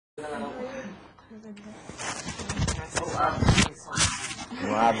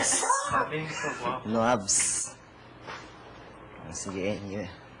No abs. No abs. Sige, yeah.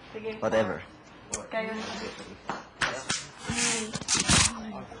 Whatever. Kayo.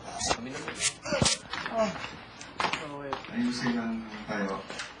 Ayusin lang tayo.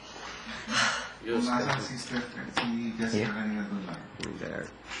 Kung nasa si Jessica kanina doon lang. There.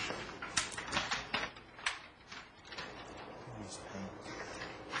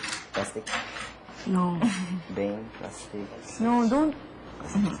 Plastic. No. Bang, plastic. No, don't.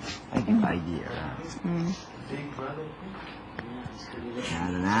 I give idea.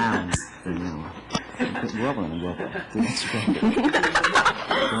 Ano na. Guwapo naman, guwapo.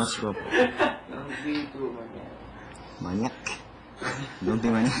 Tumas guwapo. Manyak. Don't be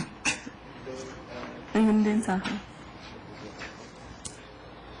manyak. Ayun din sa akin.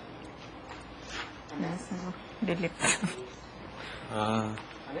 Nasa delete.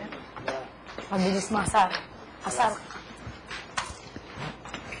 Mabilis masar. Asar.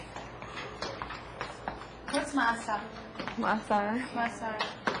 What's maasar? Maasar. Maasar.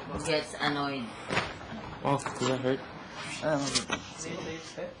 Gets annoyed. Oh, does that hurt?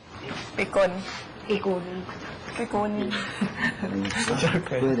 Pikon. Ikon. Pikon.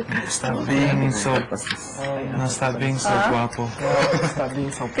 Stop being so... No, stop being so guapo. Stop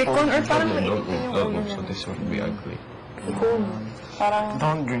being so Pikon or parang mainitin yung ulo niya. So this would be ugly. Pikon. Parang...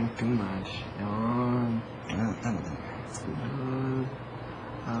 Don't drink too much. Yawn. Tama.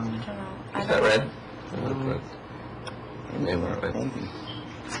 Is that red? Look red. Never red. Thank you.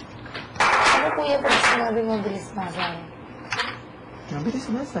 Ano kuya pag sinabi mabilis masar? Mabilis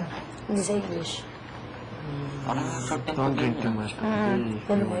masar. Hindi sa English. Don't drink too much. Ano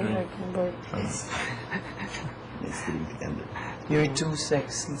ba yung hurt ng bird? Let's drink together. You're too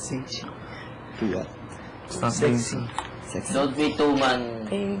sexy, Seiichi. To what? Stop being so... Sexy. Don't be too man.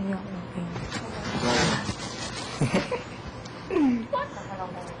 Ayun niya.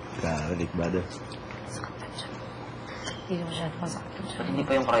 Grabe, Rick, brother. Hindi na masyado masakit siya. Hindi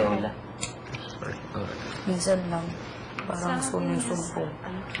pa yung Crayola. Minsan lang. Parang sumpo.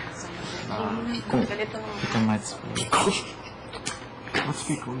 Ito might speak. What's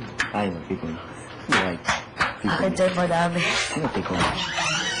Pikon? Ay, magpikon. Right. Akin dyan madami. Sino pikon?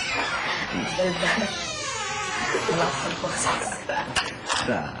 Wala ka pagpagsak.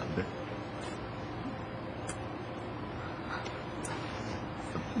 Grabe.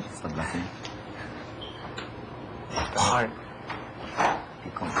 Sablasin. Heart.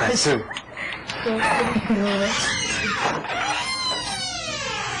 Pikon. Kasu.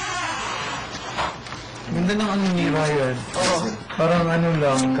 Ganda ng ano ni Ryan. Parang ano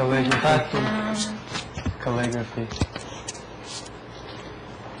lang, calligraphy. Calligraphy.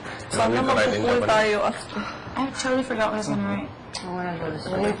 Sana magpupul tayo after. I totally forgot what I was gonna write.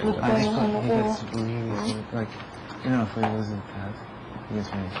 Wait, look pa yung ano ko. Like, you know, if we lose the path, he gets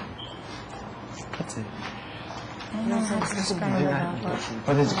me. That's it.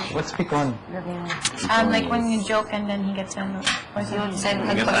 What's Pikon? Like when you joke and then he gets annoyed. Or Yun, something. send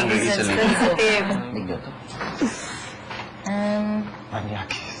ka Get pag angry easily. Sensitive. Nigdoto.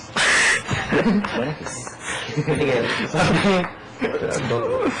 Maniakis. Manakis. Sorry.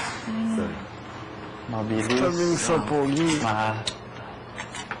 Mabilis. Sabi sa pogi.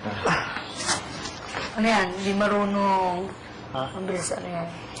 Ano yan? Hindi marunong. Mabilis ano yan?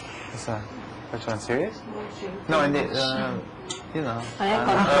 Isa. Which one? Serious? No, hindi. You know. Ano yan?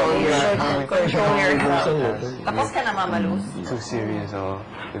 Control yourself. Tapos ka na mamalus. Too serious o,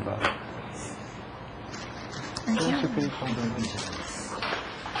 diba?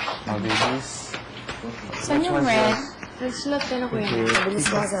 Mabilis. Saan yung red? Sulat ka na kuya. Mabilis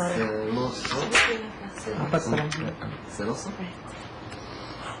masar. Apat lang. Seloso?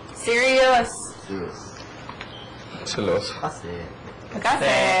 Serious. Serious. Seloso. Kasi,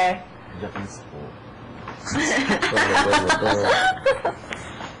 Kasi. Japanese po.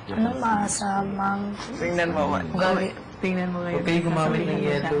 Ano masamang? Tingnan mo. Gabi. Tingnan mo ngayon. Huwag kayo gumamit ng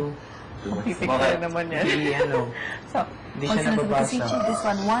yellow. Pipik na naman yan. Hindi ano. So, Hindi siya nababasa. Seiichi, this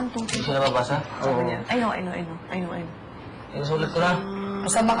one. 1, 2, 3. Hindi siya nababasa? Sabi niya. I know. Yung sulat ko na.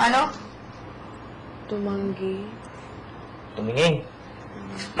 Masamang ano? Tumanggi. Tumingin.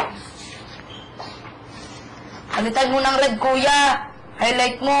 Palitan mo ng red, kuya.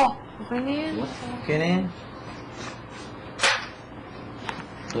 Highlight mo. Okay na yan. Okay na yan.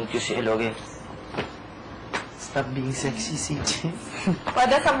 Don't you see Eloge? Stop being sexy, Seiichi.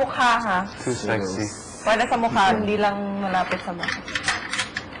 Pwede sa mukha, ha? Too sexy. Pwede sa mukha, hindi lang malapit sa mukha.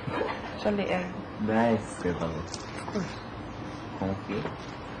 Actually, Nice. Kaya Comfy.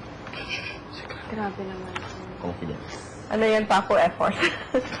 Grabe naman. Confidence. Ano yan, Paco effort?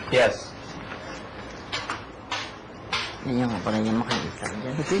 Yes. Hindi nga pala niya makikita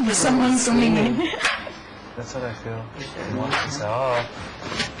dyan. Gusto mong tumingin. That's what I feel. What's up?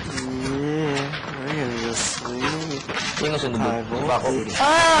 Yeah. Ayun, just Yung sunod mo. Iba ako.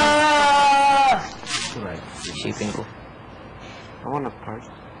 right. Shipping ko. I wanna party.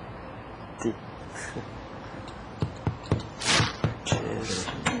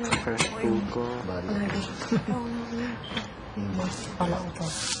 First ko. Pala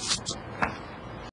ito.